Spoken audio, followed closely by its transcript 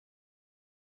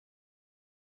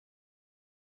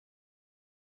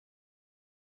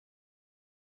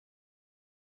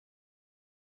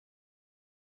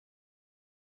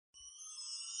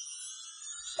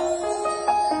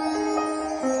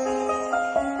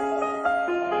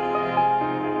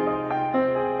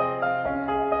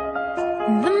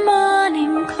The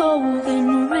morning cold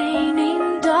and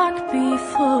raining, dark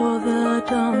before the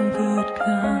dawn could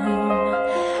come.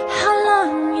 How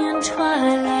long in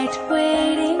twilight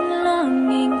waiting,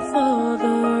 longing for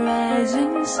the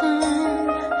rising sun.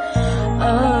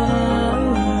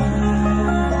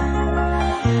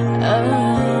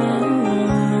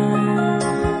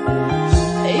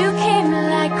 You came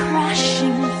like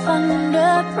crashing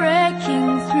thunder, breaking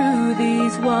through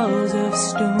these walls of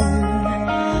stone.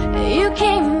 You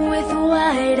came with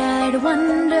wide-eyed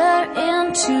wonder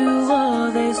into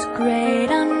all this great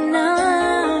unknown.